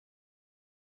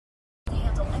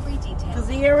Because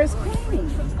the air is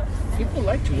clean. People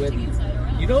like to wear these.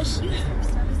 You know,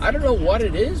 I don't know what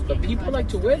it is, but people like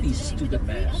to wear these stupid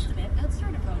masks.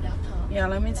 Yeah,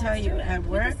 let me tell you, at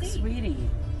work, sweetie,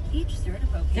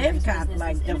 they've got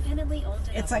like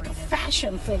it's like a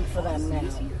fashion thing for them now.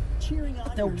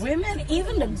 The women,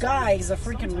 even the guys are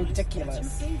freaking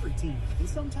ridiculous.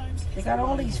 They got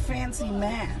all these fancy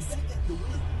masks.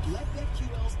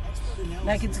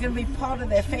 Like it's going to be part of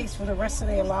their face for the rest of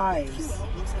their lives.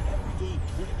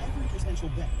 Potential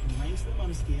bet and ranks them on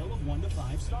a scale of 1 to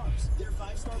 5 stars. Their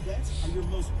 5-star bets are your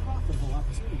most profitable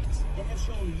opportunities and have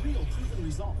shown real proven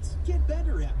results. Get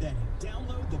better at betting.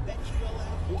 Download the BetQL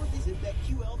app or visit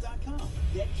BetQL.com.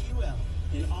 BetQL,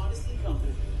 an Odyssey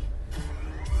company.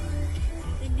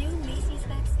 The new Macy's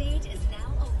Backstage is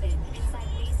now open inside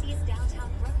Macy's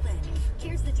downtown Brooklyn.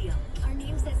 Here's the deal. Our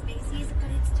name says Macy's, but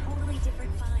it's totally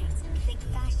different finds. Think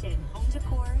fashion, home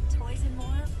decor, toys, and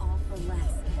more, all for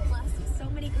less. Plus, so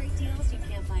many great deals you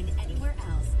can't find anywhere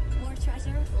else. More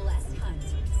treasure, less hunt.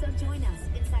 So join us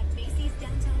inside Macy's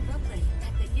downtown Brooklyn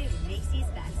at the new Macy's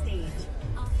Backstage.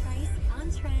 Off price,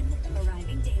 on trend,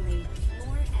 arriving daily.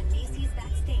 More at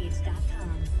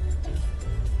Macy'sBackstage.com.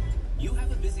 You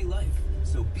have a busy life,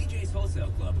 so BJ's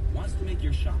Wholesale Club wants to make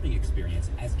your shopping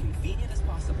experience as convenient as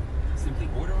possible. Simply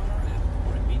order on our app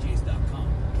or at bjs.com,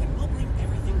 and we'll bring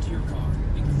everything to your car,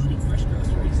 including fresh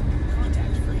groceries,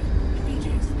 contact-free.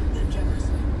 BJ's, live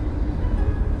generously.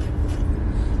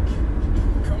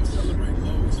 Come celebrate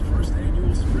Lowe's first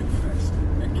annual Spring Fest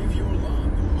and give your lawn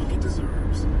the look it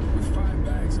deserves. With 5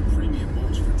 bags of premium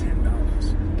mulch for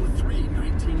 $10 or 3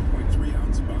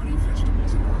 19.3-ounce Bonnie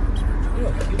vegetables and herbs for $9. You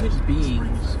know, human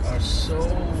beings are so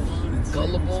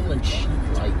gullible and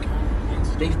sheep-like.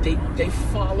 They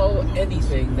follow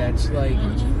anything that's like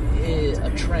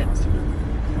a trend.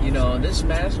 You know, this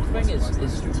mask thing is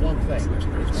one thing.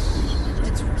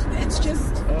 It's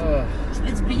just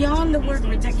it's beyond the word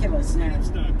ridiculous now.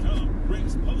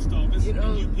 You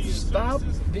know, stop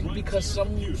because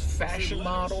some fashion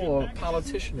model or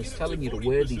politician is telling you to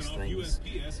wear these things.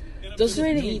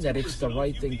 Doesn't mean that it's the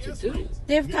right thing to do.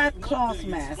 They've got cloth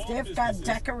masks. They've got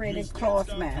decorated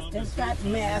cloth masks. They've got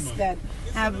masks that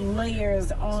have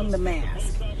layers on the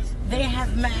mask. They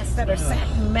have masks that are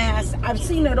satin masks. I've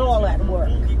seen it all at work.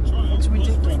 It's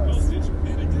ridiculous.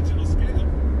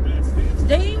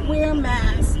 They wear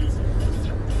masks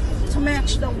to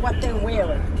match what they're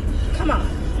wearing. Come on.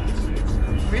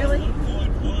 Really?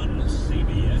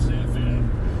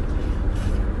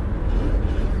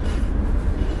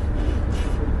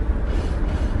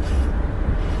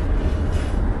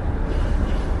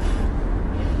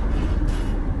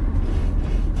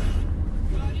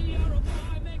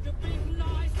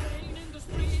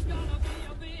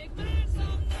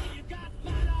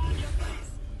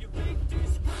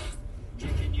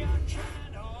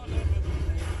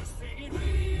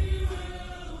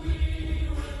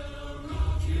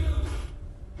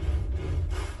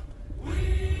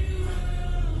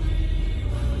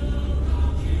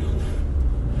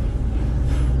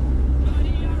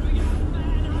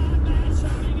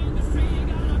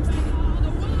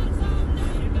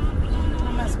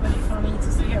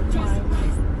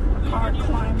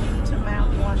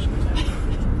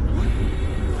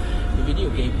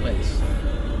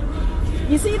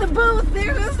 You see the booth?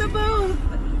 There goes the booth.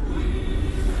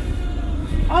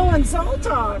 Oh, and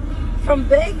Zoltar from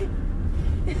Big.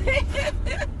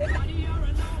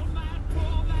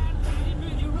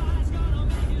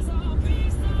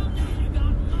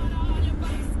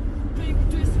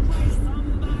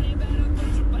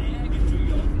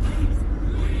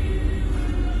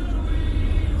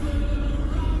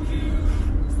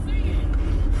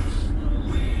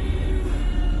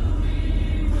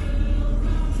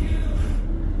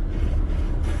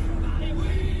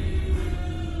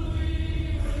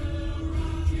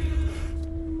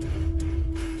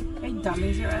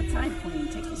 Dummies are outside playing.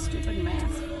 Take your stupid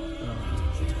mask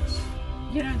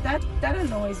off. You know, that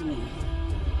annoys me.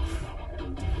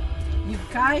 You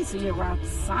guys are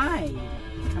outside.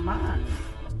 Come on.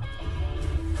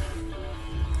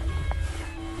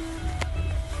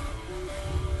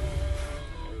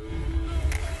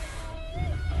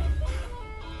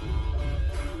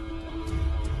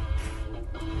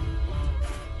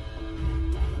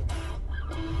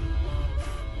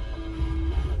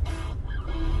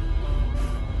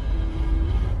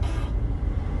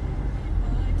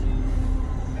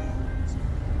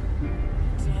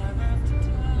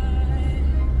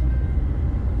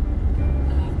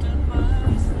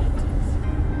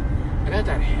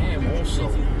 That ham also.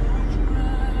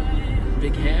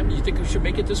 Big ham? You think we should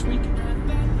make it this week?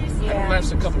 Yeah. That'll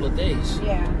last a couple of days.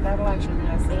 Yeah, that'll actually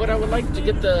last. But what I would like to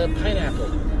get the pineapple.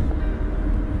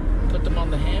 Put them on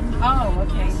the ham. Oh,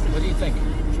 okay. What do you think?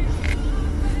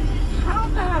 How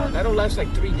about... That'll last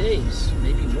like 3 days,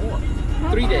 maybe more.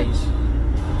 How 3 about- days.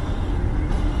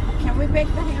 Can we bake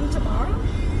the ham tomorrow?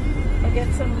 I'll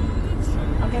get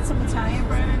some Italian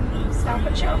bread and Stop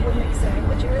and Shop. We'll make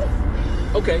sandwiches.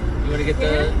 Okay. You want to get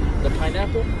the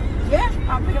pineapple? Yeah,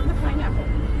 I'll pick up the pineapple.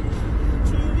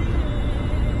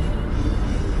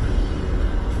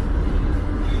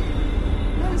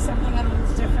 Maybe something a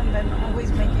little different than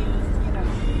always making,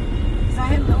 because I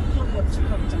had no clue what to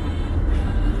cook tonight.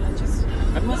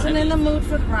 I wasn't in the mood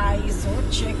for rice or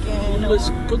chicken. Clueless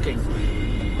or... cooking.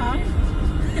 Huh?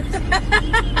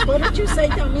 What did you say,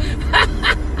 Tommy?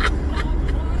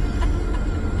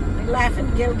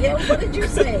 Laughing, Gil. What did you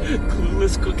say?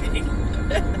 Clueless cooking.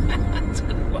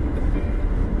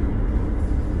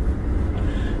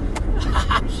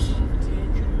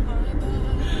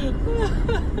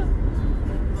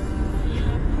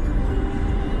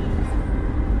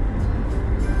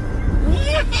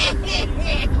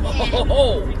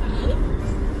 Oh!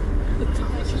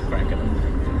 Thomas is cracking up.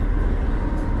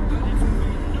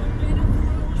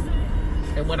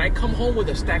 And when I come home with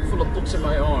a stack full of books in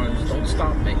my arms, don't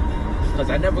stop me. Because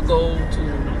I never go to...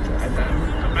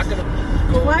 I'm not going to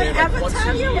go Do I there like ever once tell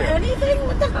a you year. anything?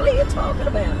 What the hell are you talking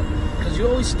about? Because you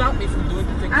always stop me from doing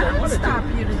the things I I don't want to stop do.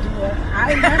 you to do it.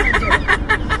 I never do.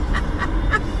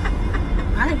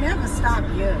 I never stop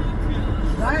you.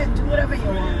 Go ahead, do whatever you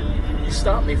want. You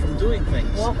stop me from doing things.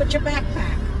 Walk with your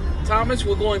backpack. Thomas,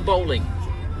 we're going bowling.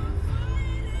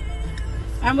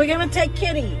 And we're going to take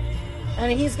Kitty.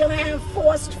 And he's going to have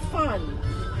forced fun.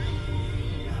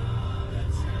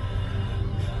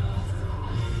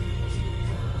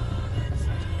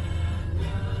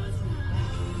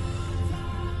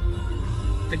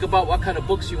 Think about what kind of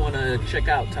books you want to check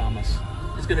out, Thomas.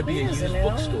 It's going to be a used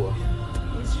bookstore.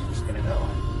 He's just going to go on.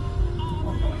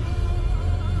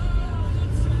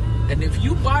 And if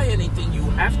you buy anything, you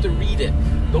have to read it.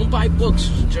 Don't buy books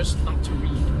just not to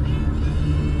read.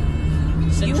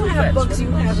 You have books you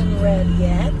haven't read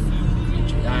yet.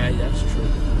 Aye, that's true.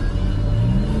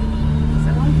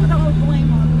 So don't put all the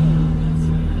blame on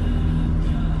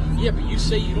me. Yeah, but you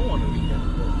say you don't want to read any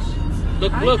books.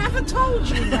 Look, I look. never told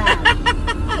you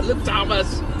that. Look,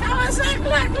 Thomas. Thomas, look.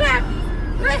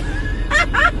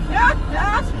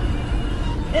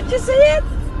 Did you see it?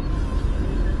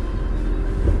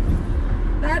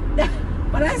 That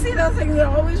when I see those things, it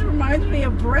always reminds me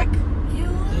of Brick.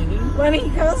 Mm-hmm. When he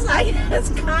goes like this,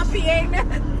 copying it.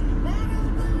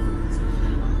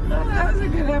 Oh, that was a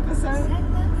good episode.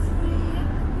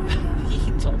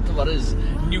 He talked about his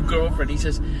new girlfriend. He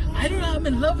says, I don't know, I'm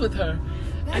in love with her.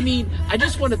 I mean, I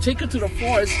just want to take her to the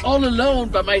forest all alone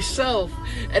by myself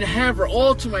and have her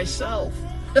all to myself.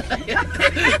 Like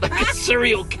a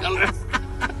serial killer.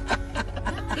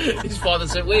 His father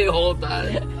said, wait, hold on.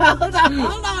 Hold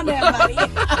on there, buddy.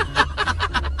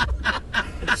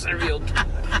 Serial killer.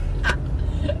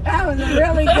 That was a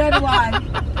really good one.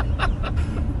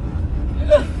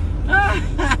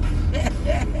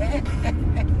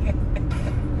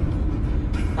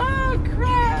 Oh,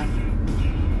 crap.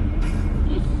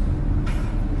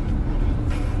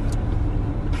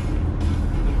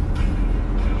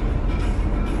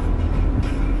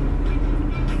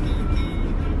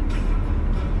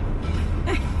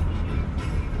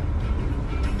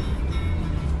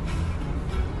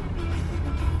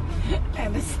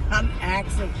 And his son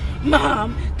asks him,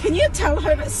 Mom, can you tell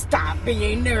her to stop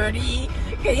being nerdy?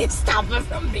 Can you stop her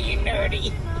from being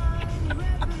nerdy?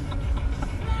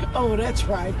 Oh, that's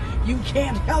right. You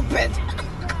can't help it.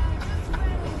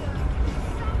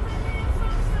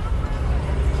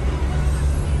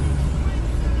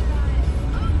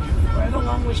 Right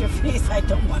along with your face, I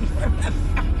don't want to remember.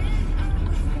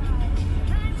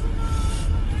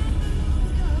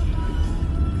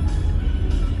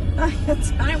 A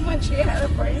time when she had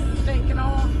her braces taken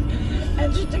off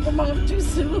and she took them off too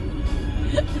soon.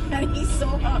 And he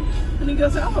saw her and he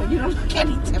goes, oh, you don't look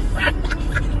any different.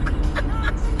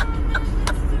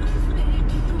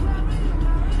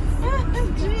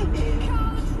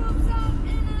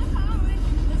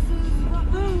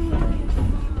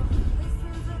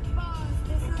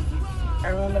 I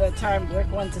remember the time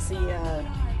Rick went to see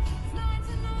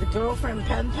the girlfriend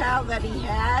pen pal that he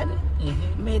had.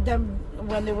 Mm-hmm. Made them,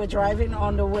 when they were driving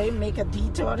on the way, make a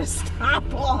detour to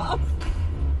stop off.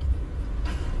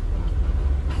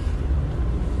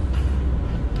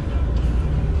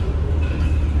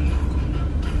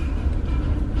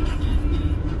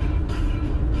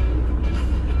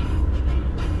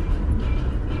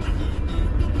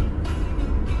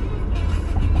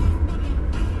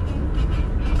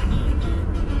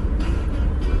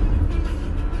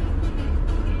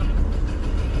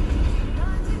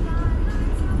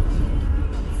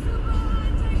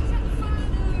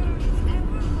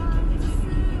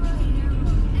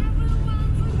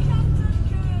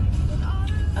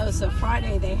 so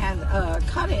Friday they had a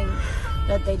cutting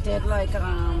that they did like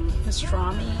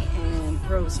pastrami and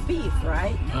roast beef,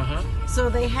 right? So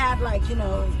they had like, you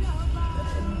know,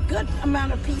 a good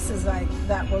amount of pieces like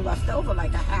that were left over,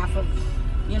 like a half of,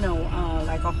 you know,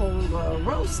 like a whole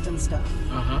roast and stuff.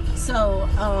 So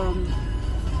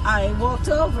I walked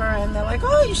over and they're like,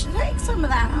 oh, you should take some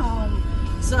of that home.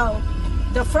 So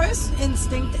the first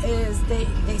instinct is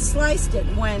they sliced it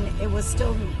when it was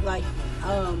still like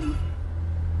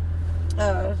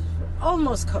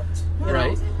almost cooked, you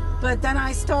know? But then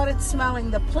I started smelling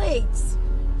the plates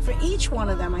for each one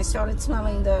of them. I started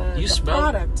smelling the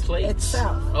product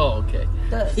itself. Oh, okay.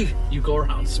 You go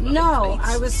around smelling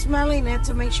plates. I was smelling it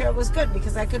to make sure it was good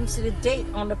because I couldn't see the date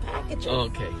on the packaging.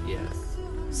 Okay, yeah.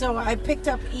 So I picked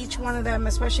up each one of them,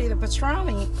 especially the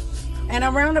pastrami. And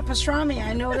around the pastrami,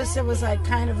 I noticed it was like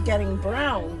kind of getting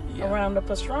brown around the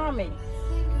pastrami.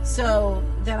 So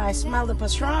then I smelled the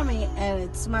pastrami and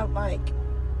it smelled like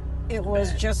it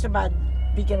was just about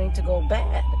beginning to go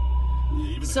bad.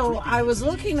 So I was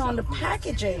looking on the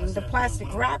packaging, the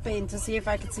plastic wrapping, to see if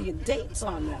I could see the dates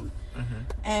on them.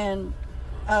 And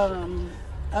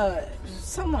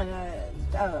someone,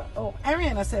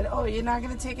 Ariana said, oh, you're not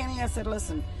going to take any? I said,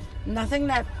 listen, nothing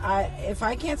that if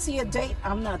I can't see a date,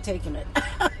 I'm not taking it.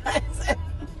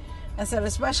 I said,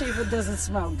 especially if it doesn't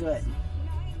smell good.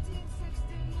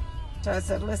 So I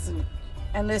said, listen,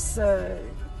 and this,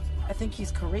 I think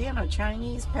he's Korean or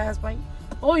Chinese, passed by.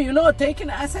 Oh, you're not taking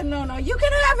it? I said, no, you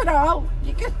can have it all.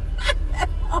 You can have it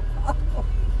all.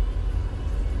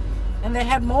 And they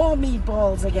had more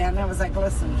meatballs again. I was like,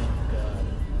 listen,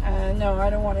 no, I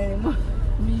don't want any more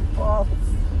meatballs.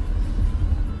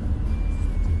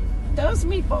 Those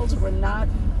meatballs were not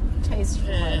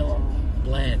tasteful at all.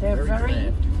 Bland. They're very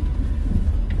bland.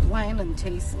 bland and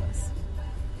tasteless.